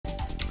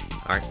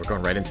Alright, we're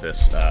going right into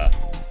this.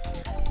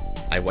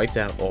 I wiped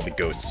out all the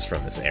ghosts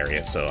from this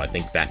area, so I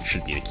think that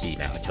should be the key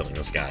now to killing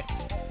this guy.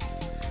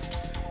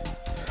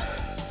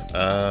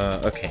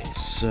 Okay,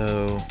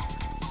 so...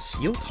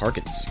 Seal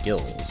target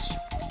skills.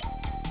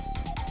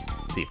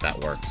 See if that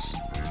works.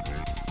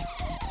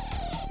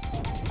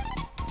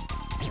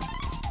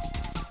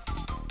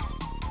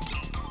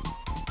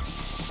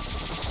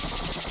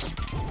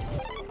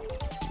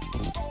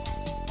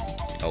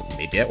 Oh,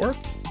 maybe that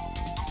worked?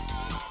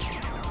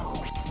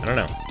 I don't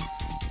know.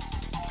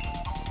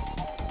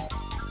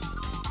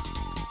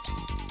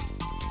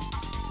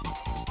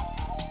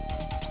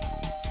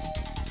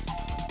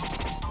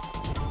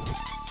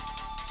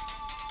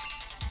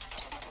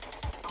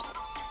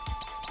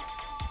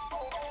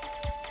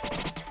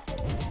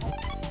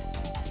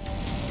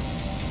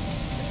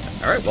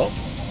 Alright, well,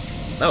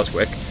 that was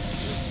quick.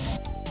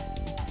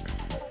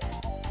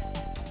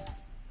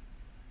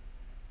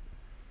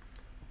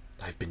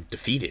 I've been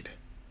defeated.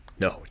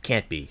 No, it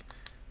can't be.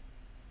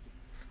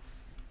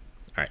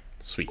 Alright,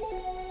 sweet.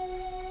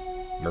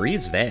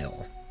 Marie's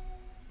Veil.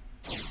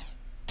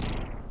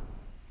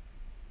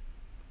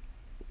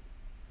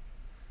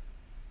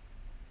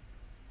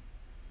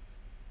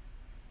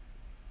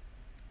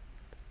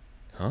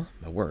 Huh?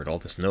 My word, all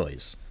this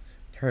noise.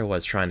 Here I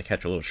was trying to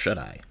catch a little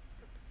shut-eye.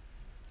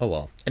 Oh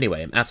well.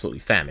 Anyway, I'm absolutely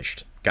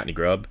famished. Got any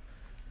grub?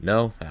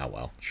 No? Ah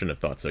well. Shouldn't have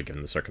thought so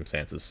given the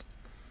circumstances.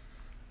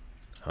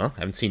 Huh? I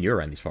haven't seen you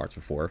around these parts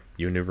before.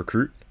 You a new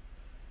recruit?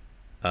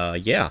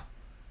 Yeah.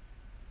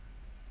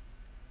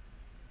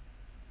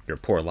 You're a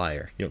poor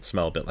liar. You don't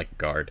smell a bit like a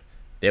guard.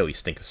 They always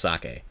stink of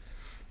sake.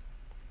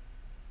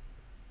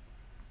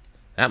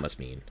 That must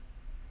mean...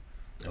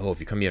 Oh, have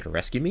you come here to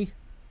rescue me?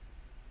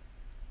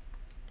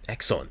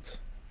 Excellent.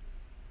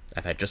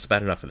 I've had just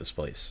about enough of this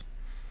place.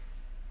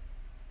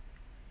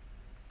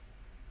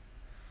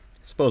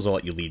 Suppose I'll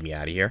let you lead me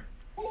out of here.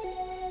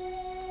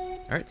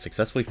 Alright,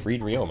 successfully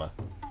freed Ryoma.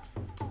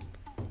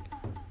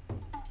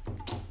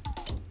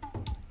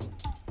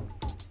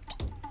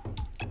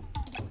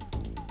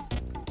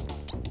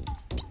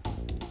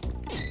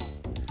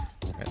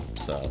 Alright,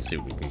 let's see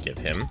what we can give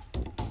him.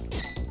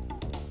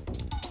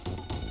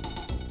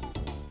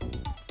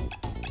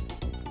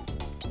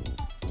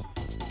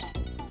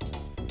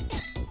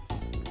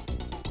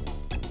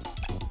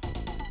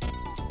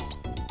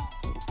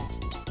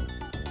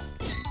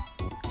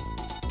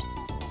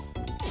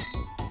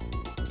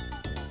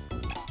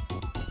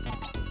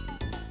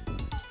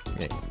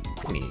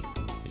 Let me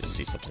just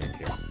see something in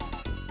here.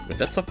 Was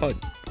that stuff I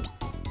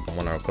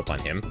want to equip on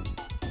him?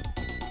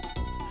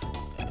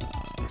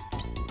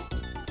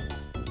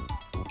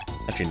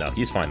 Actually, no.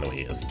 He's fine the way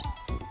he is.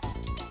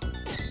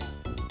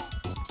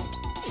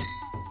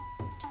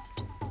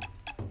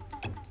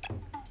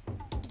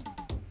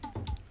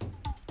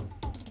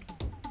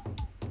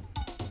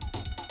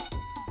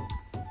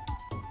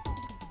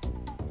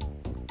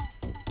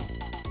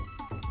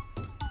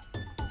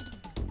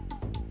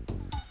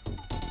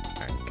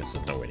 Guess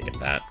there's no way to get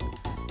that.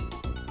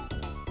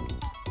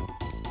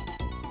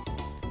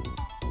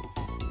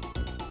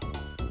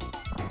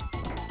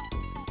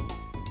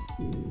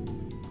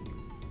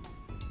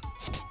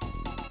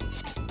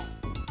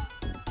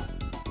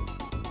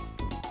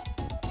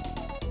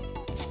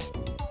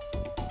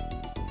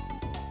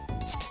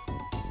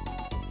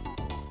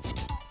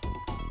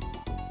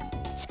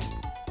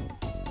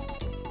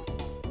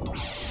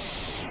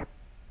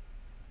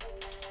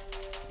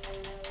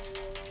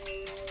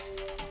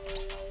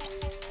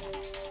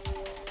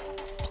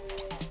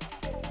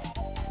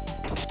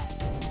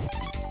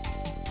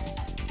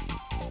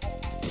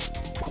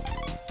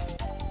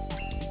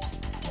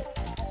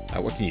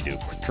 What can you do?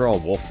 Quick draw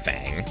Wolf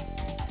Fang.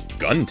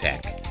 Gun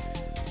Tech.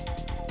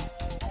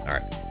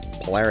 Alright.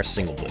 Polaris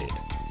Single Blade.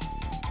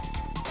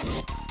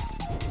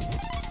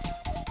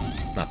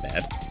 Not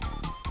bad.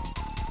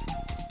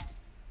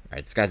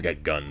 Alright, this guy's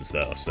got guns,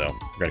 though, so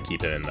we're gonna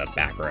keep him in the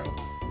back row.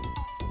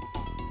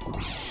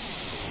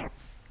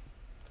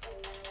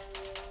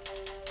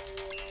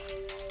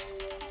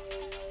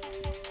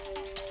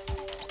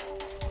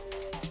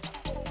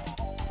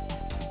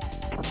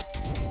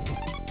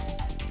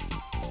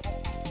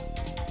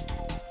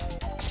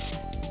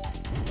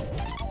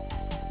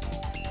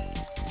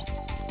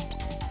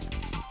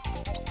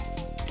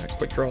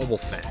 Quick drawable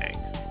Fang.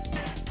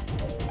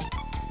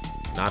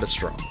 Not as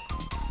strong.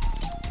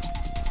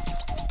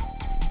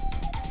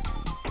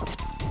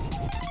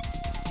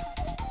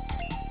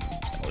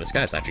 Oh, this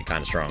guy's actually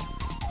kind of strong.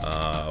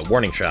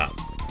 Warning Shot.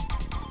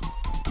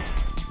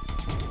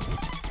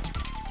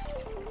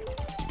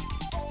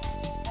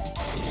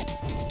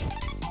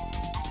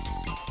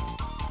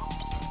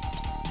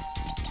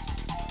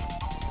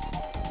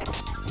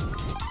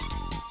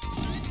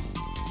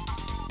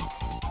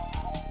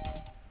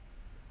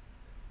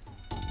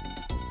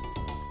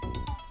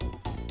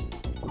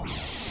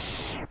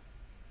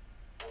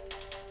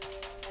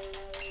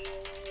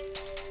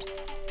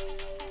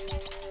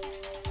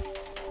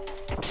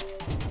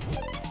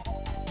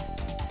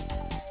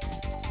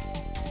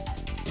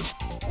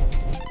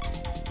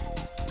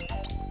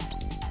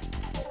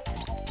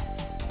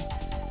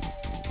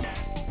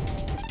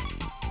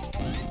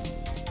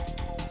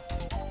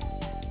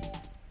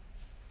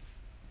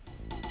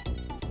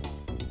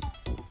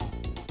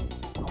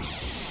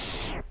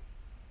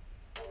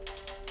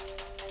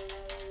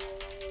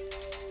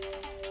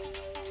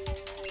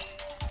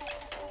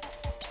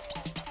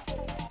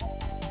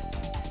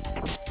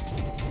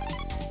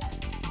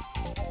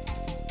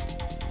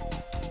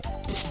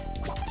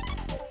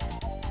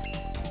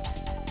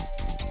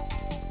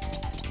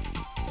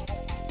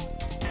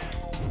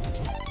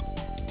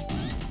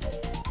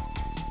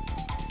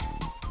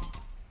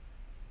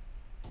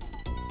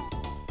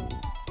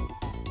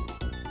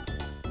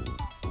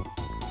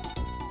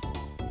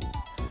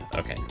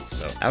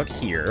 So out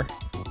here,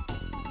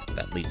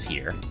 that leads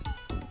here.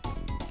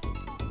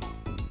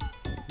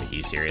 Are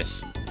you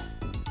serious?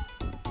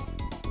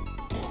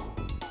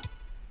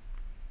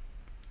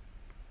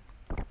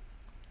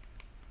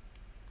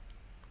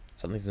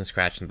 Something's been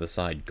scratched into the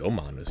side.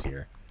 Gomon was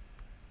here.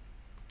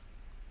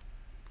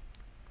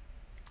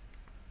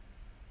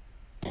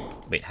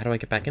 Wait, how do I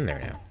get back in there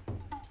now?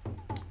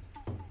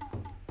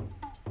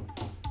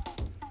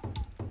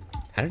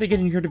 How did I get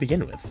in here to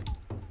begin with?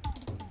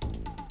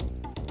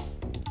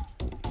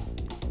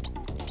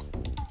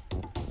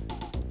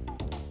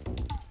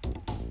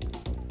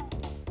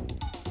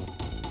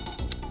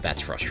 That's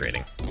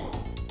frustrating.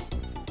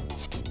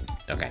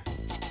 Okay.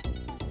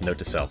 Note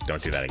to self,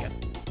 don't do that again.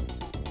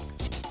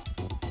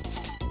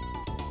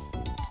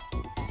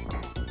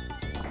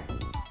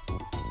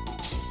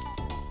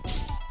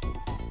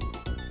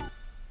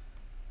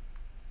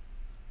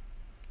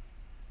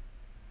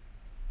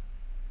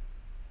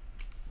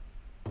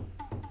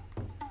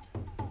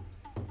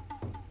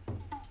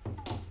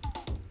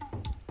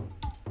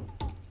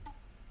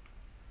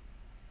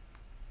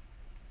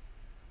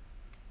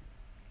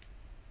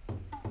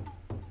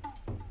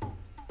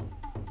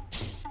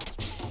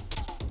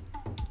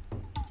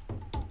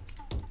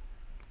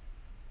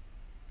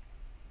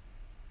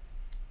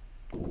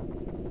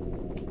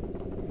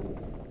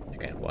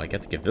 Okay, well, I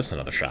get to give this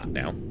another shot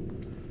now.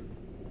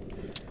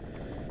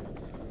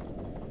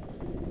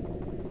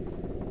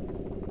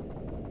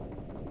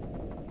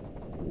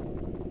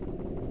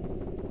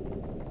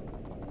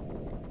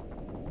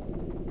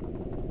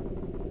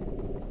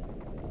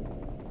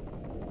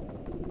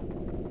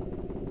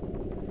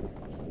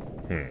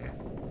 Here,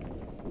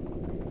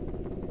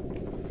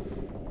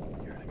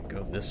 I can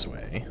go this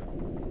way.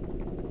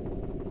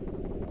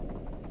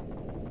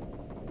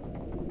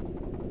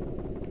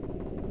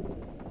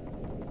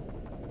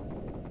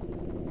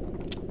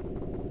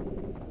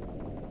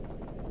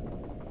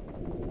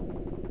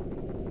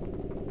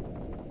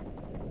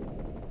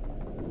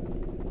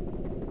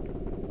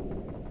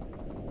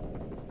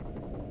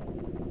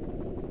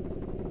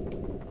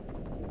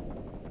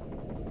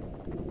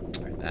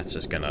 Alright, that's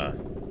just gonna...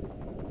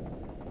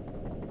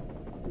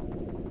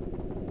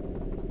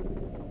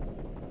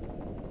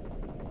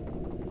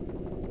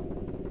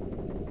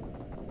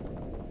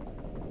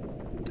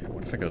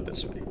 What if I go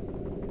this way?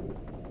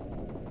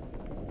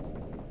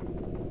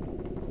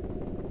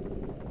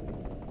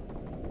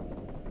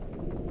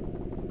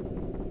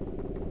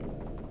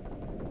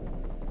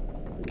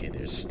 Okay,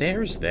 there's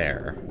stairs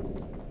there.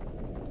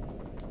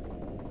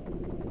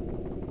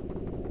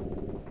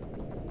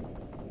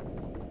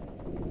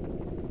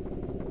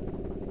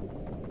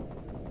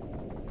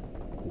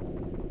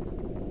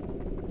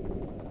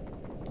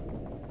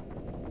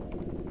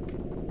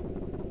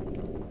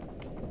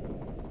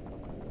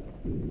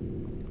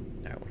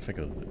 If I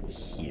go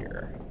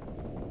here.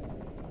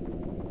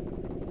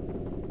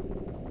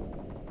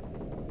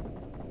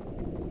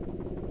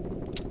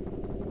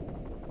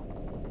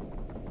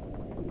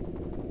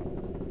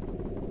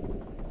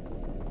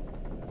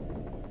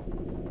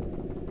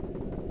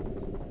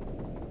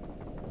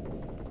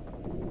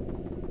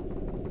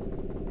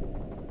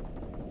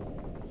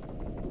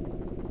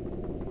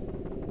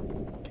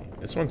 Okay,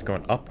 this one's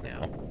going up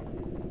now.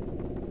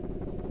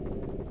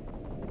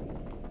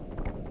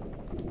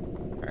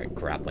 Alright,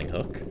 grappling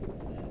hook.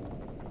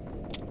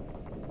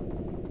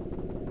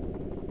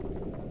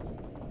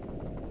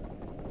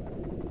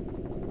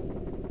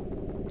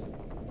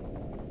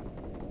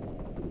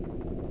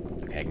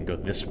 Okay, I can go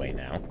this way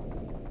now.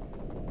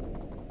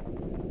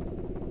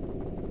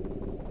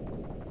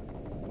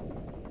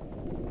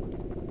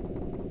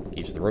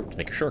 Use the rope to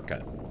make a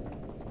shortcut.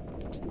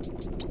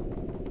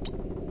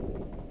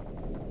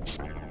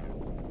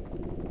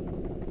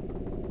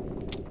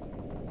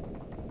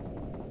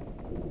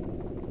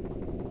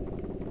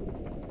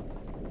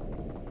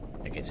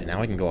 Okay, so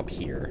now I can go up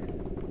here.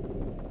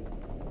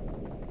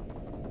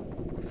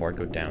 Before I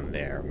go down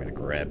there, I'm gonna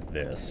grab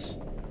this.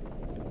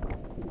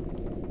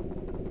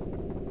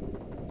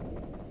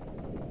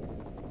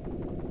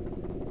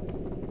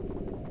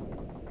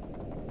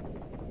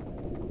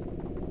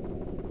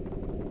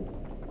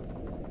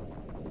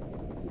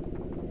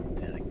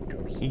 Then I can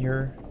go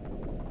here,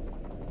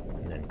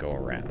 and then go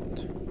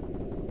around.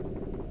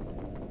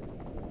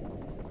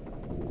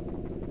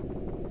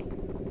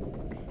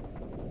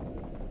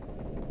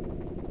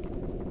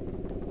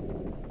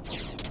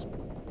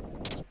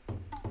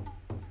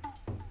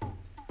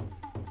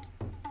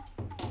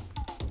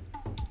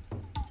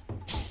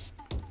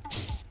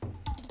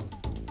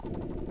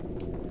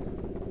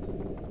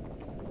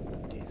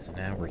 So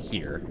now we're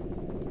here.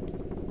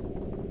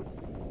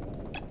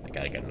 I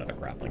gotta get another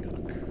grappling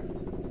hook.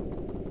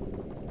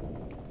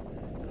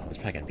 Oh, there's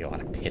probably gonna be a lot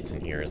of pits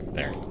in here, isn't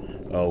there?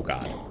 Oh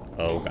god.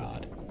 Oh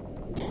god.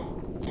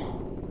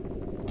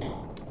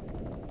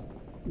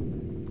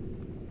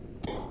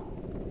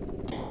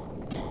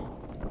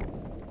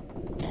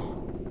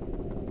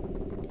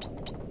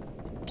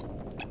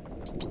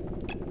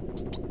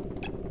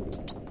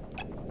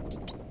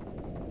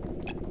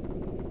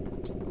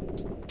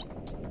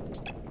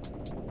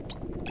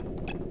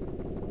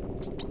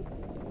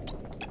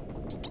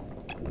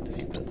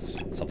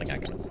 I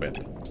can equip.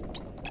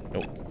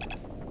 Nope.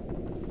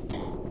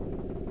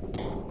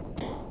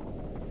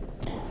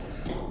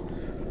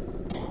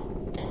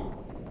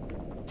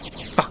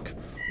 Fuck!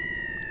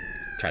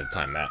 Try to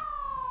time that.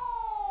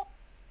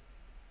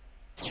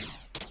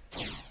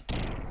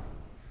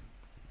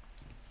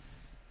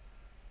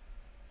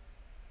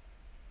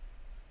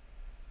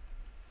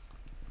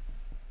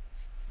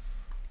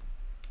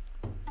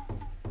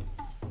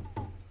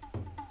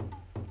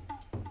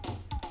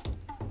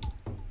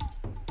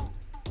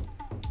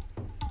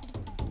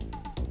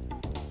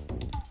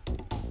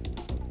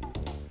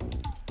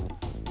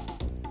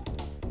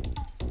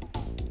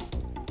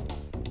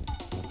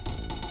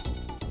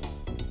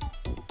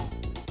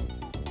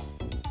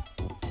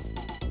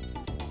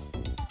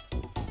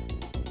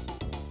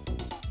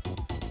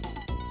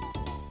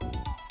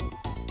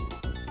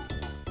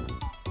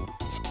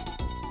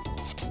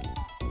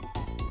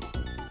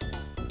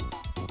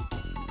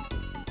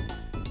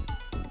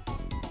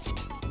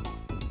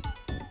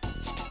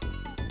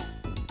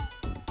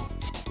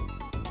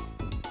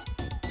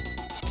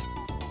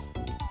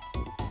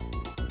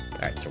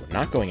 Alright, so we're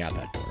not going out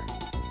that door.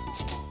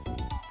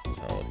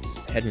 So let's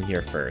head in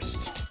here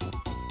first.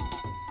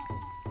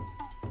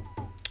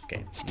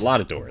 Okay, a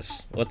lot of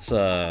doors. Let's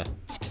see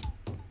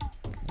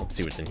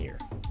what's in here.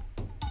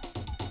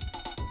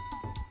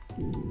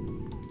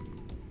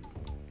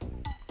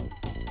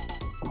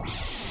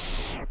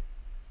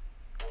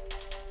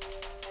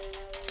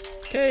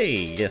 Okay,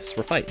 yes,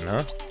 we're fighting,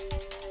 huh?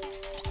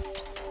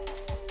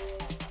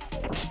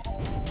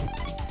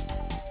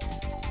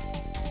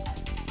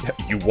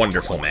 You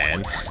wonderful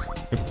man.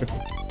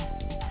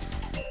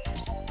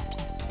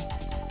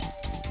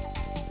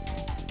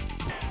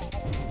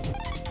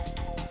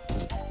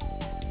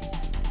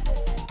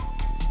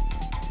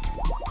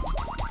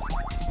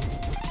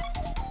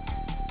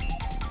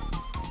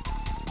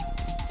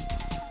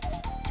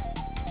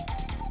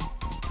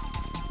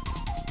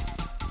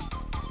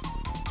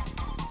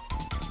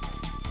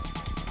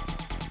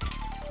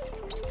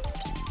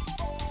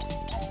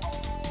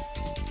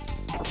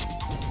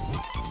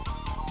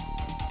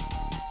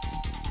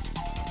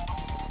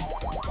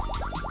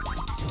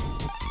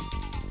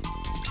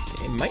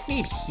 Might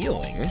need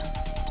healing.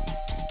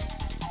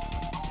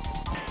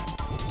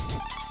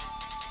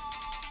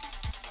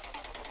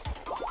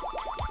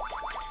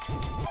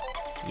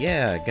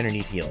 Yeah, gonna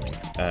need healing.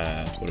 What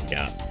have we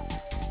got?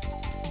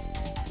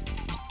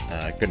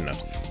 Good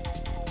enough.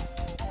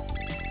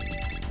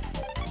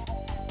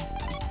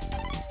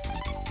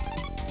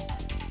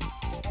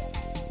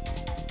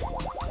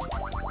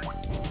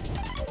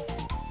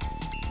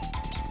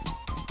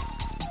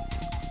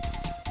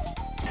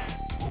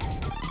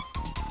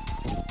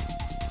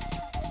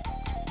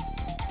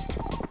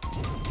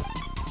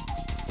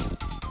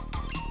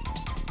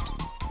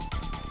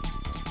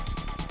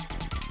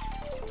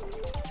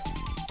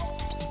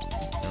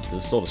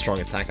 This is still the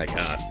strongest attack I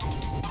got.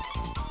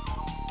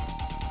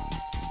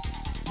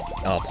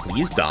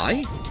 Please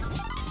die?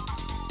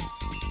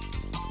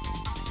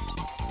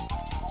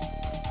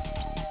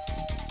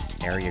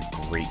 Area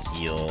great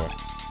heal.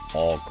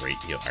 All great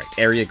heal. Alright,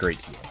 area great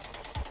heal.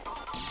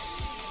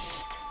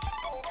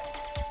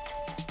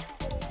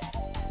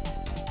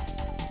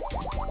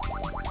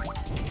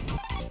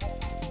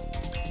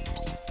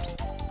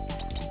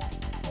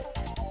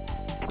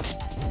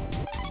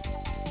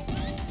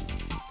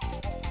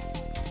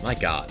 My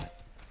god.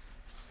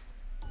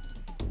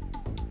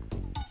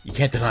 You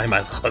can't deny my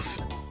love.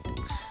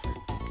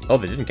 Oh,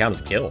 they didn't count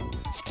as a kill.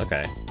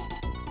 Okay.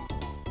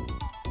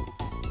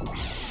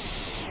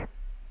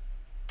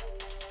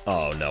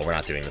 Oh no, we're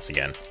not doing this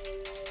again.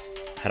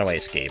 How do I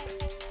escape?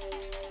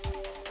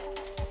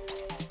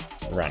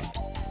 Run.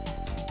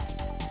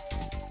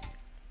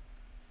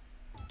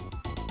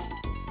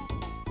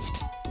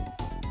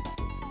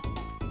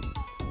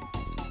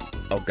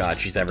 Oh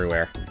god, she's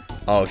everywhere.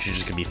 Oh, she's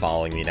just gonna be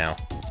following me now.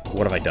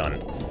 What have I done?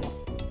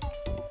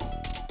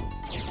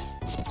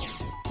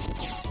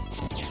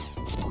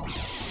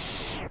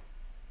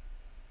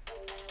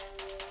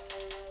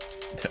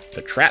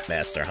 The Trap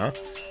Master, huh?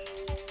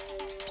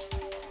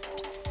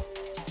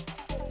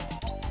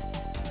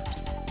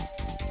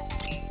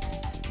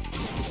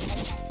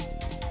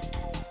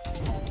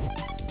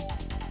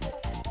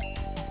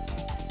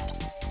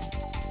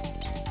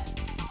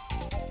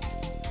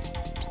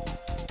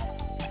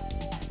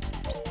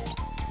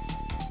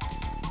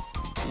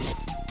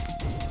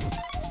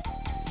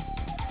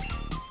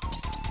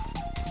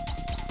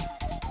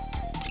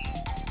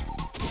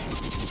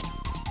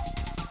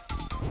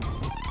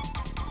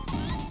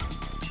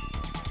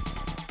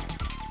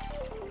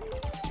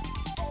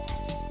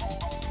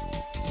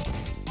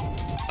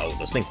 Oh,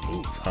 those things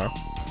move, huh?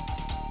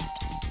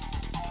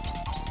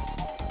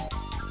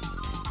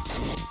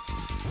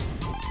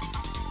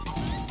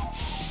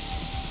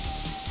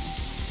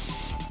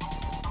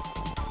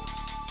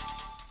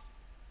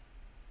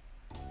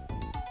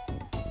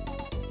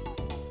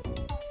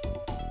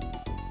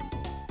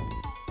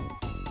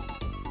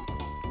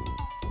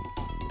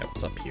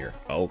 What's up here?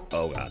 Oh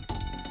god.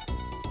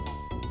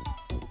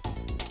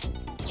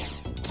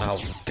 Oh,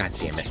 god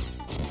damn it.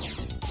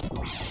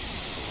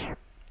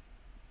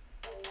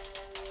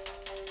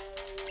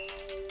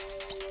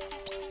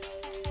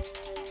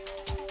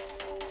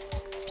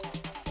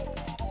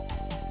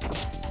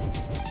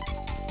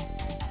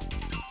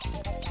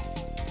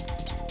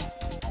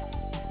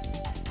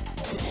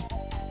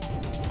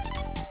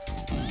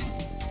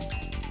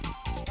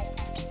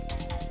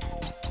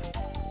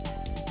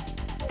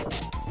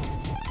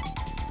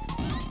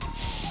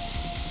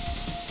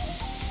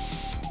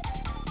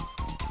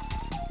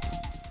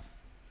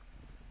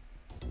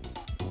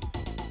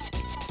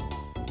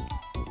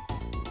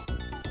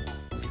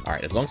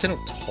 Alright, as long as I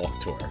don't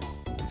talk to her,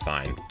 I'm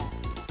fine.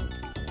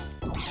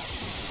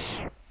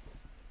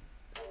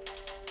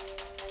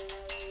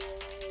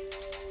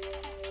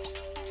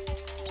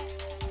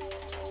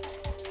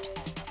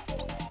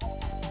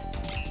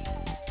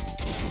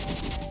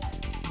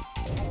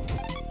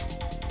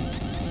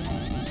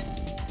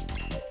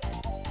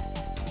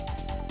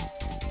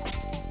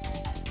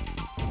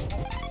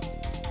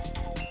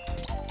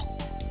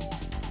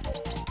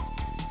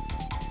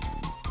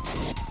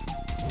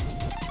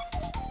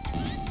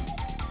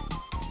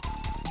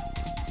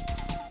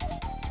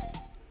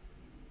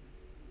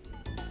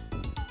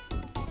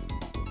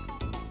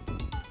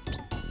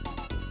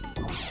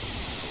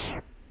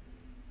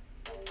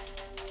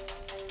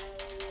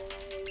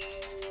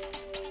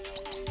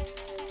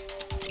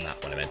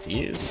 Not what I meant to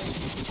use.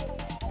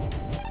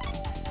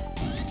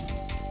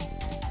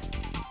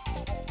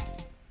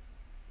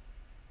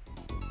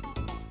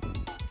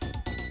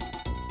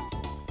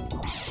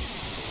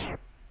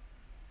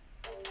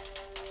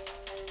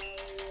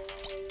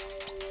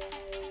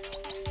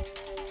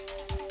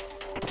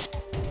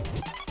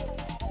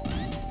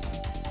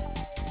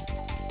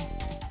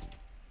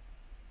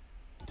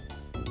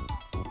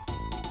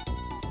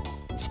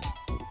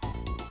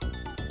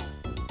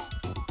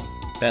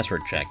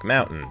 Password check.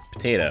 Mountain.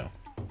 Potato.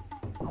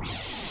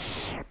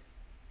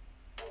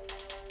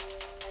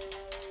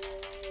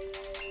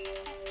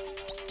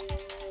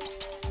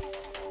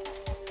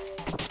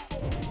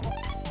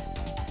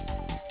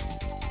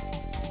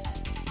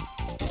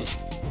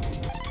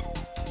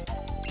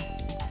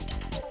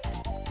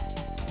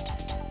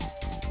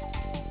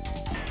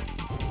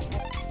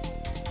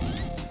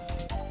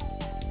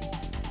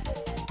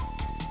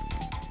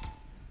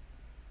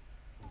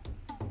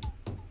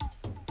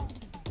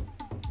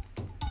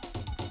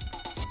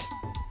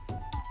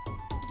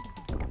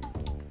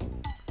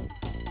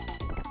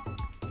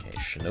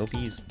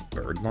 Shinobi's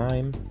bird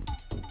lime?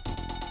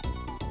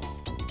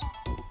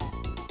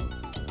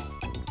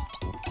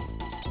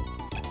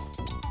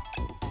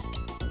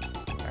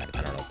 Alright,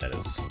 I don't know what that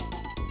is.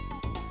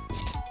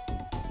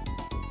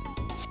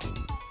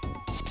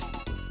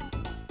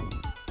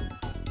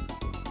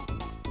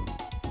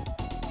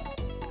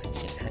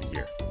 Get out of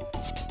here.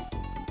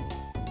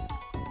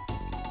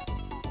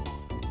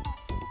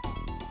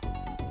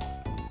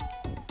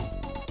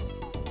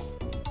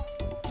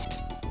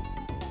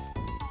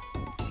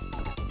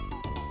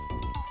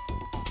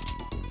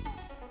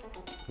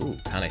 Ooh,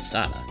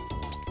 Kanesada.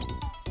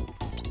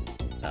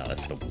 Oh,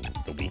 that's the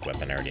weak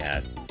weapon I already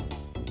had.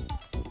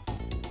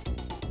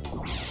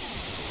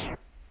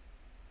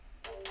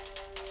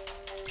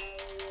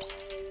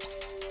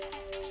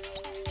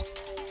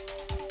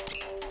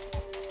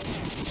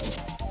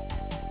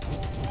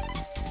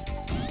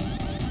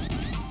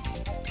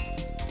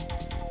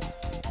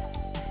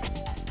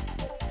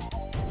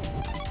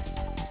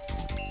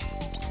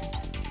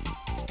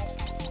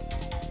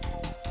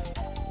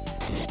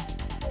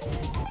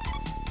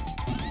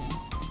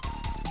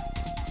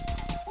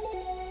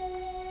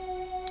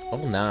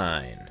 Level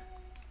 9.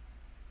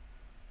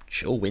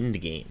 Chill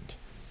wind gained.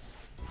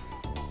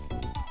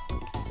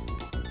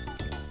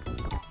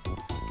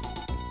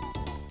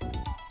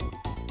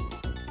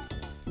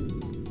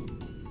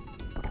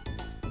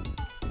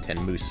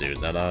 Tenmusu, is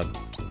that a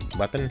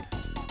weapon?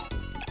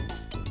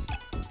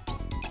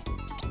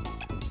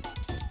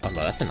 Oh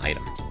no, that's an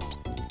item.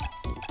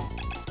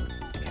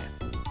 Okay.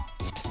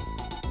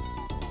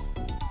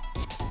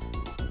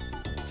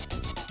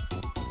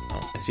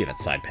 Oh, I see that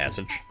side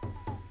passage.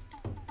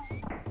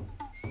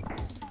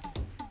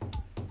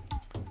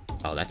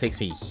 Oh, that takes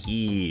me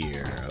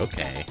here.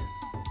 Okay.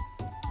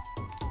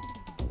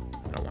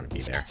 I don't want to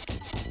be there.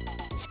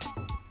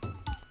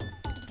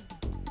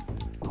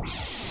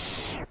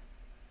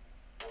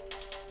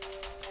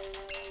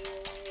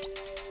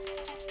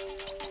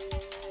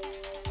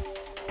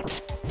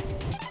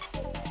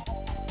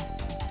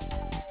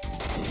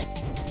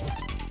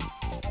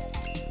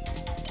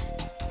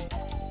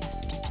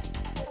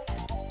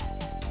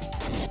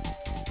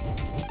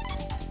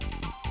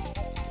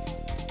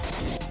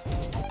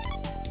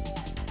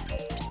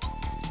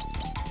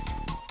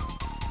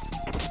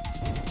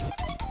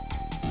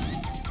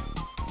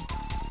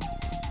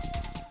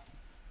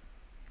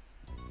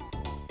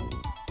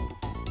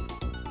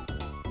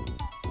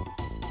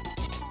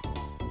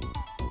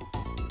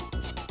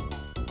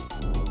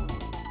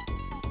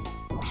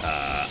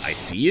 I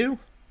see you?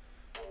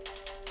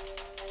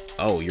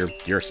 Oh,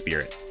 you're a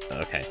spirit.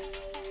 Okay.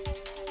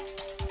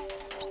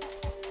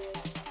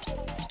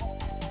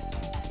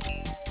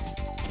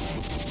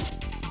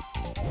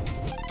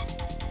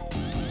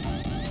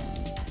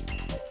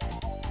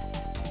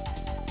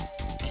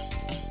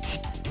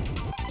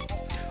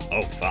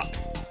 Oh, fuck.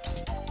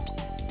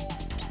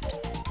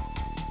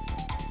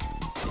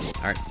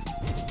 Alright.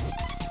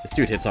 This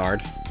dude hits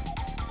hard.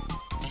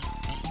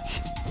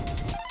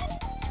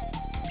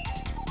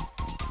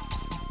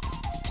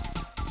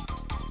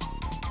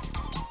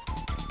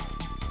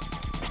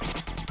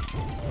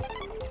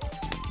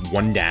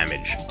 One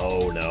damage.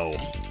 Oh, no.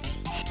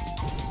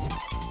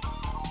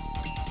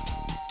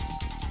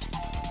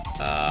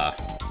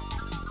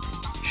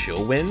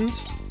 Chill Wind?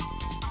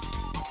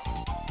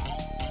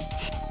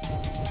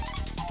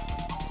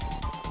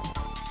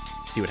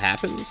 See what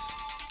happens.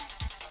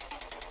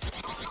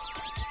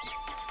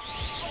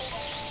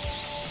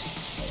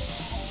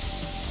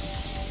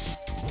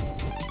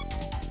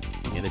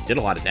 Yeah, they did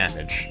a lot of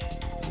damage.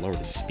 Lowered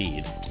his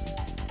speed.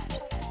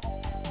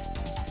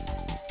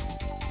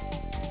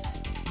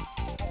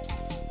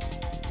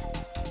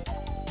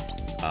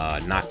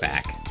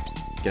 Knockback.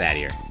 Get out of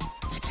here.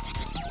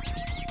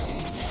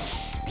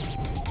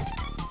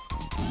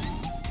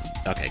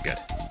 Okay, good.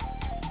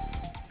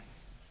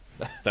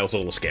 That was a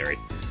little scary.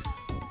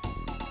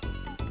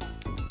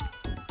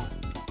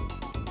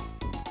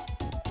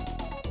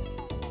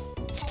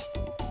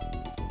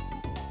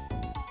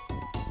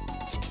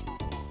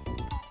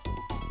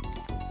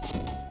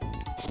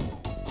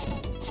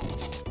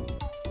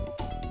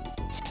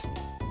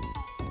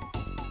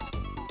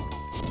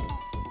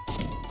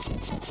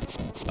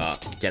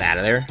 Get out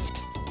of there.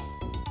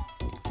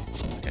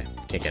 Okay,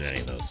 can't get any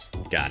of those.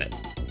 Got it.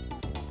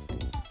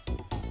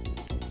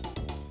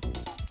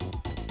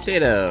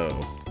 Potato!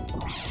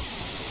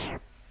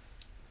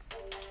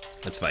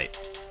 Let's fight.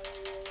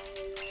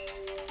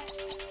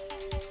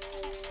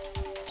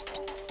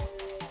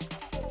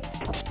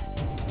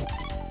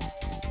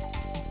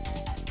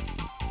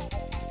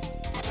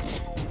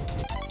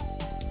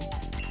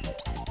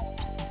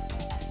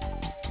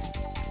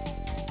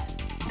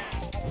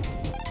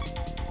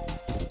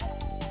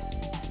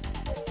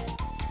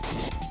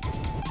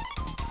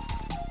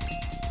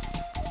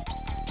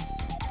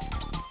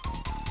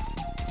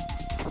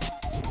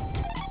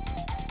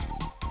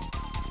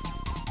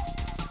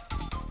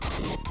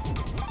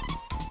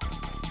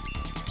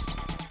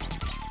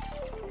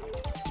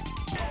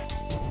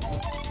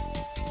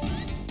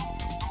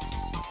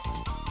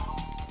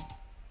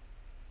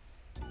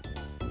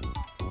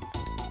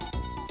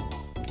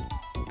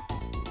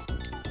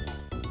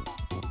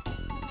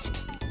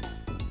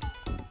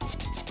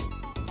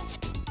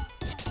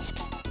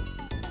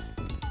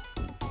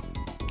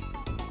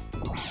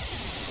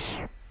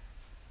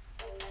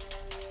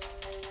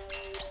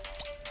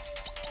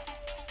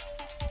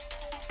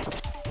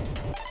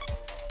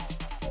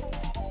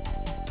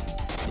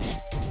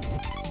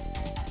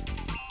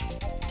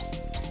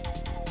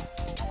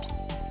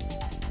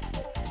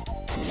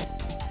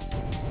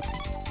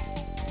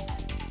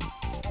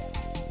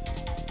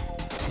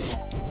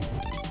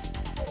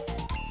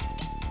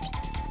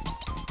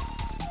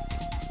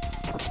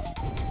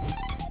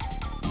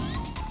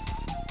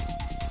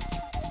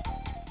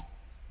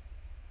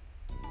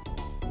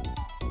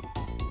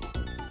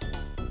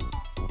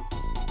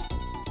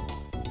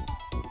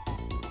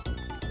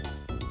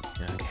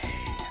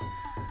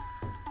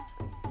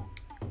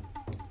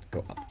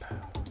 Go up.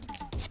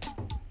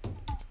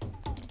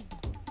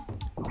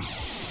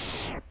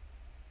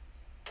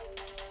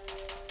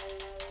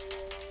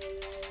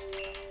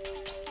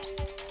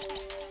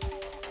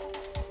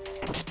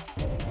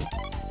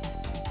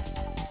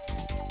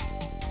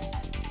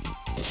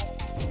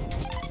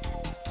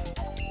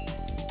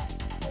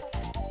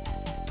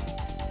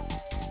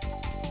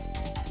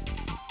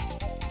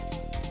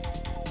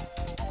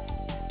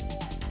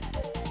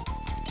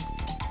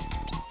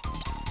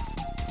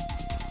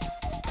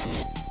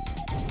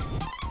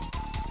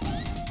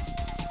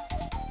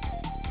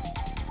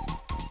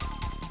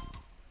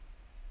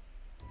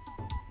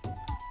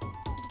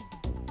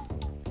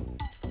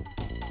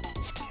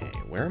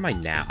 Where am I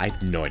now? I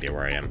have no idea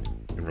where I am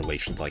in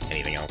relation to, like,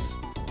 anything else.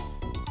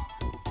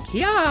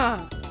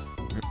 Kia!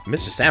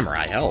 Mr.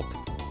 Samurai, help!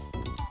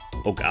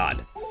 Oh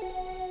god.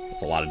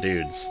 That's a lot of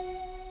dudes.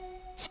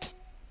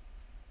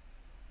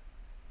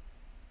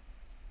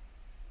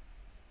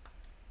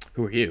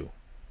 Who are you?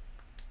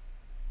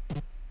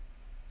 What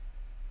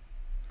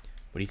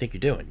do you think you're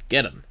doing?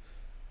 Get him!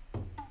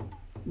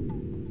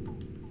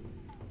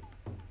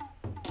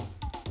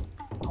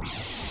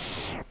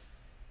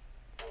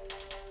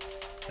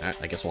 Alright,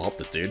 I guess we'll help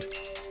this dude.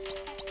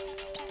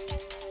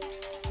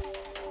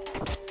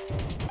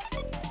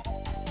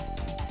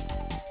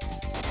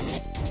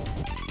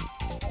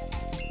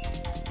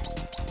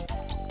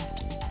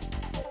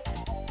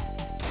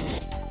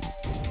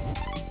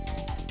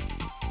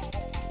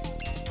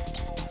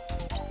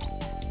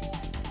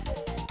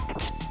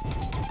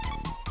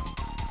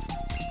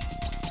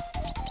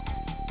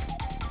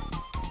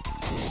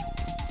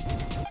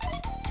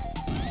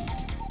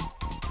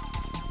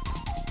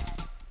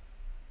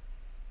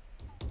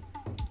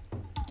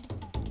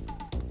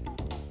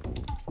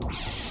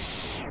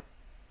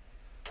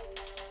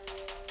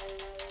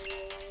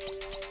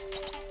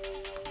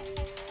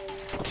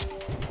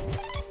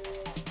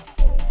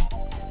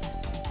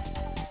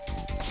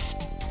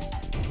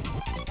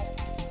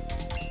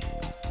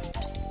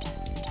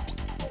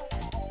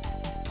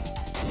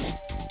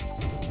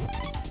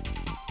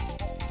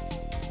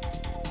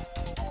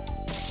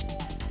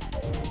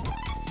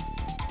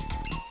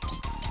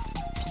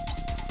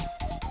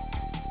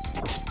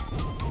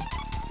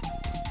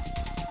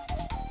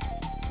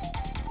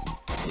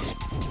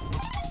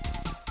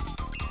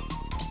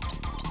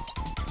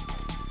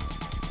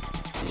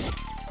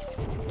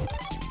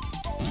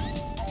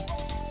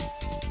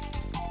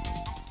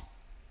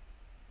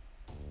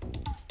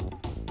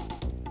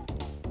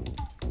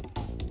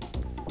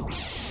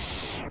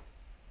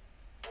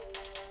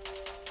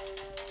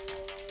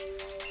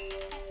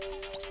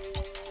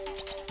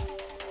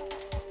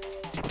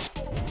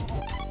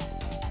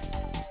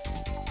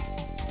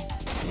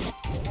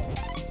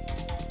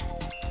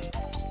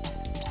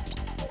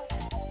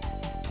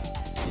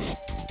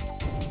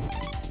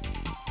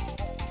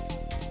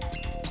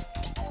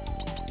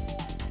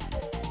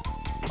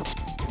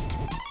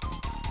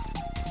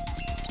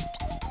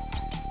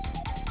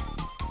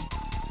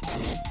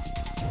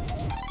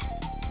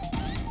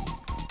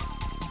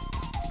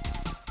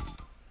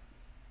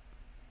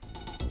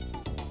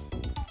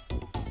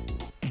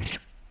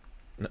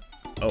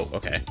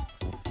 okay.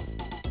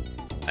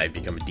 I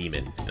become a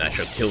demon, and I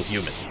shall kill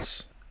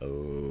humans.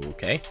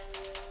 Okay.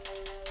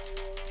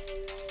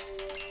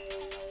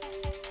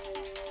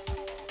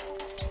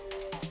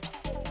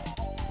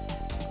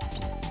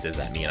 Does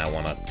that mean I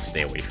want to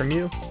stay away from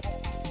you?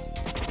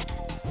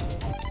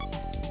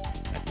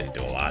 That didn't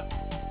do a lot.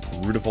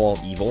 Root of all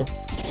evil.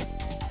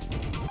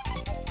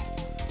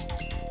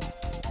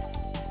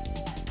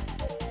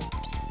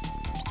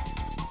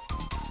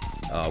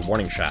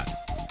 Warning shot.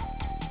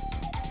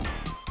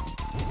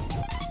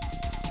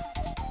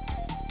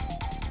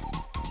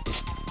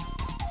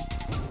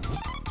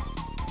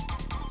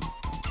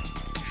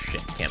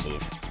 Shit, can't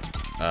move.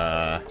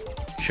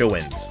 Chill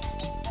wind.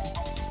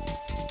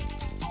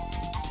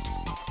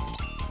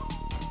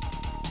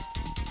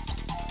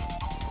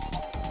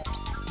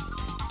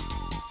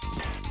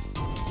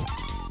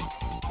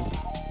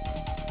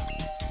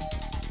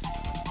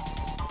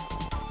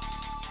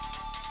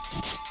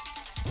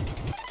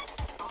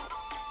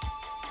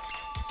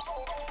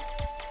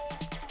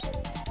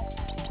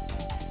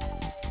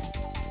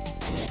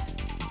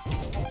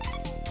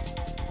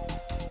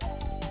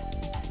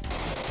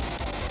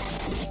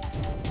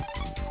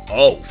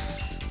 Oh,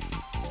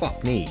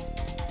 fuck me.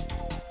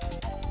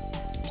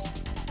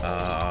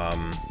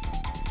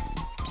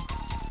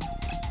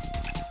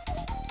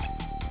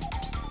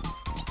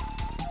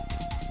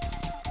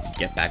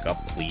 Get back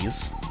up,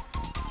 please.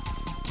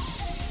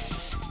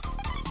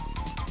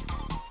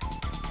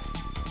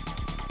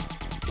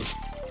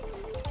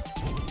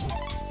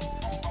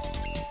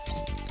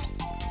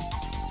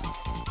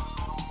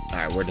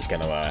 Alright, we're just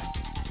gonna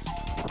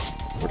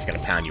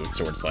pound you with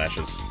sword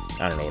slashes.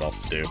 I don't know what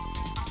else to do.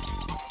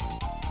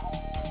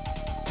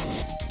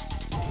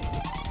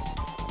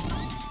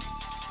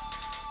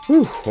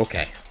 Whew,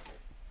 okay.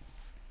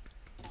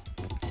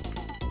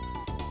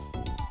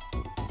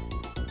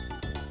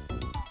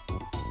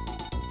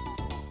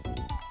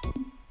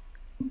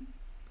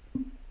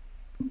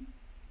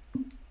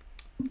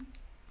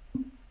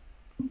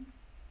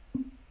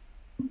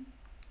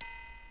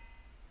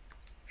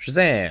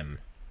 Shazam!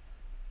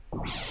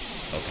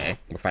 Okay,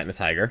 we're fighting the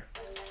tiger.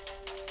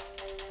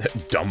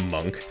 Dumb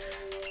monk.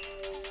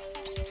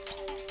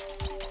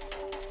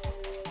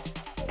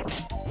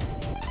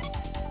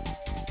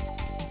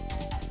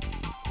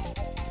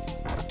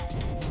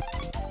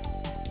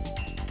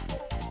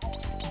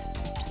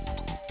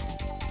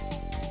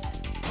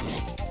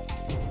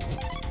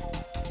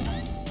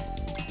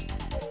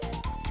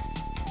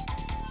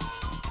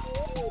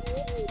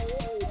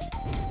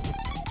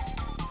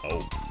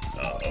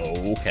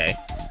 Okay.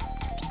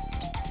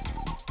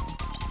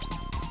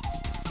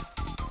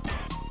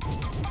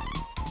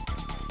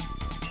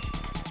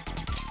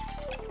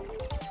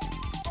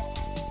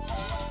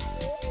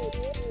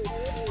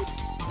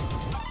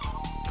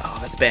 Oh,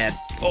 that's bad.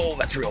 Oh,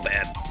 that's real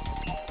bad.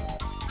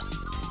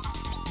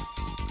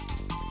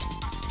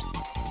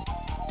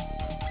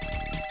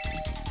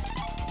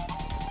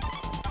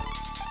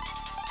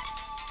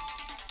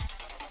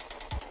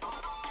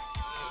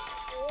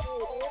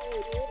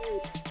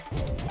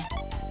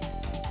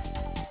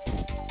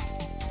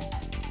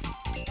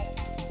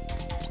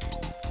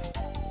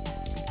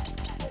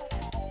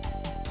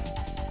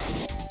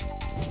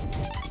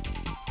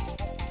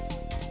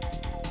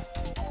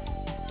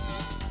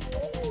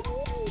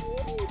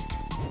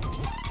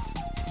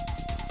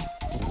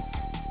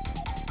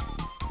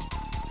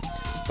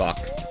 Fuck.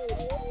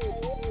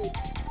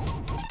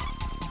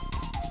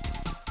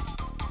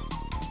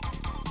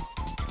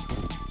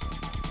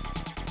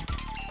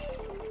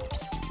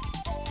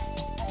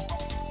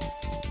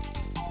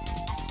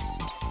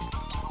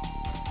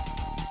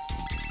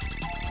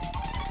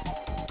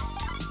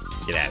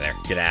 Get out of there.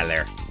 Get out of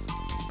there.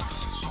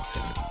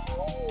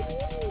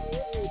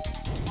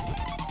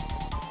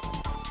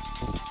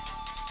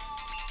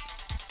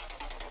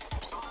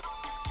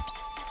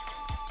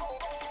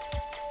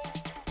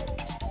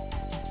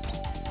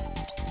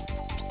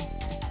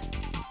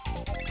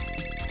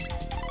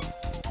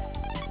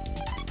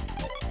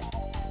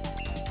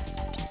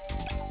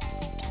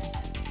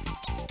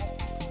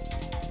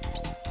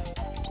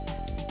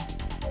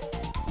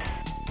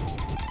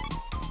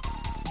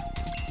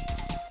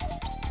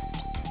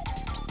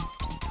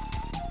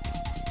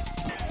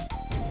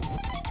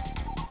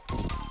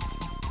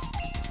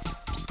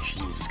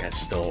 This guy's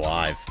still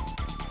alive.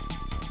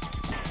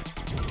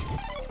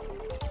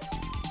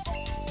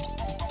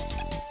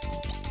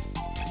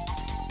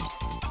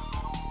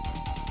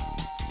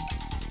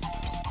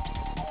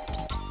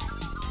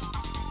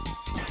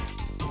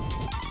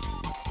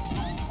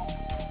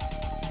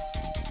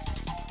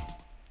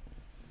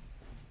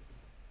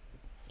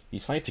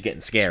 These fights are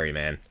getting scary,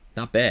 man.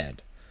 Not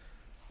bad.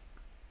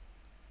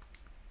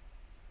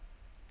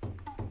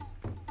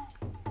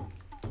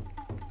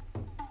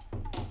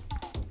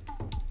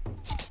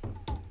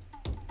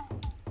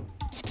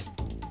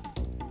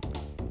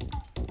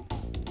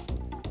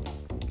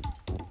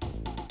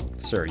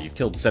 Sir, you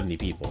killed 70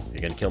 people.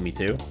 You're gonna kill me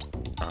too?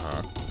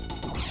 Uh-huh.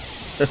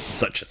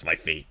 Such is my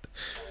fate.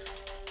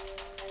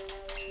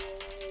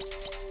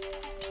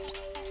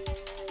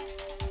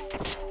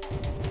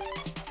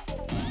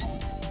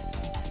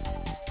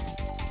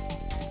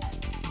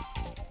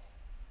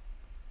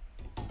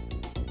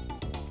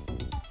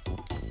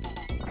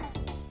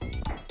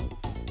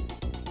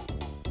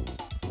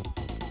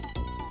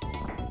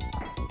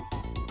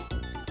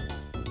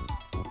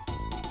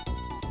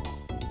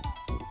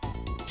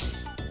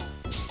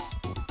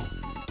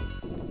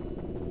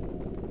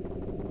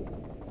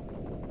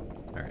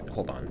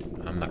 hold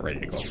on. I'm not ready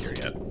to go up here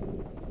yet.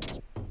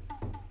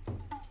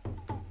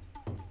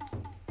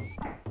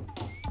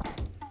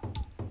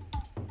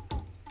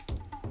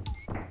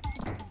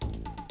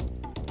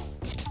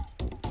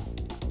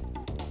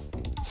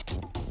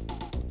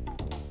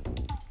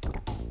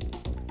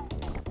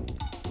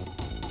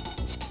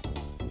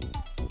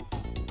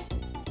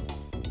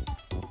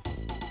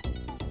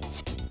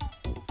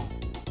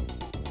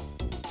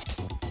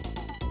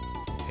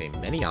 Okay,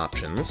 many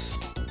options.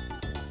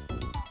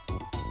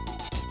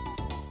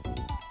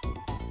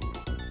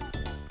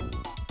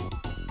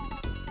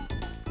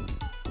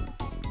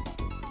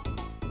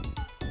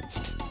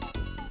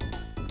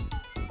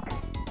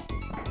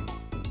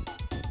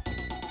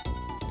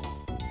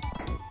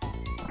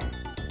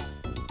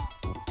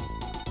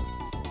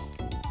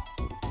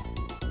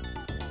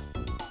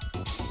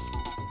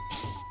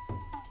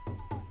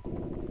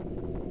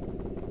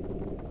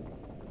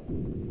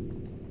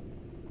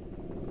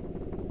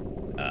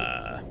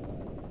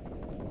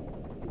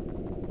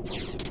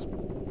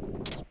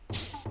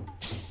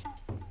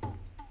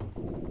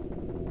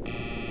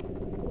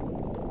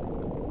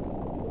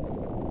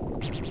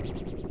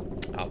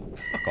 Oh,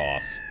 fuck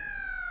off.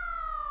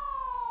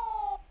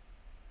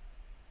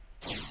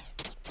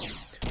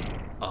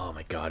 Oh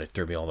my god, it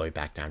threw me all the way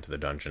back down to the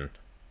dungeon.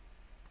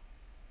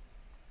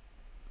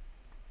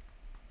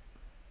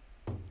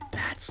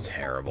 That's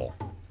terrible.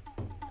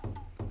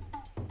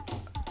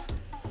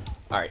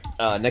 Alright,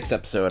 next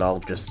episode I'll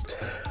just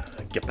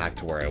get back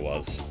to where I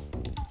was.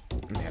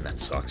 Man, that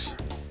sucks.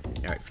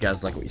 Alright, if you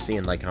guys like what you see,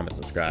 like, comment,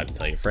 subscribe,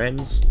 tell your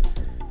friends.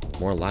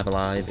 More Live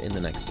Alive in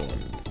the next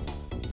one.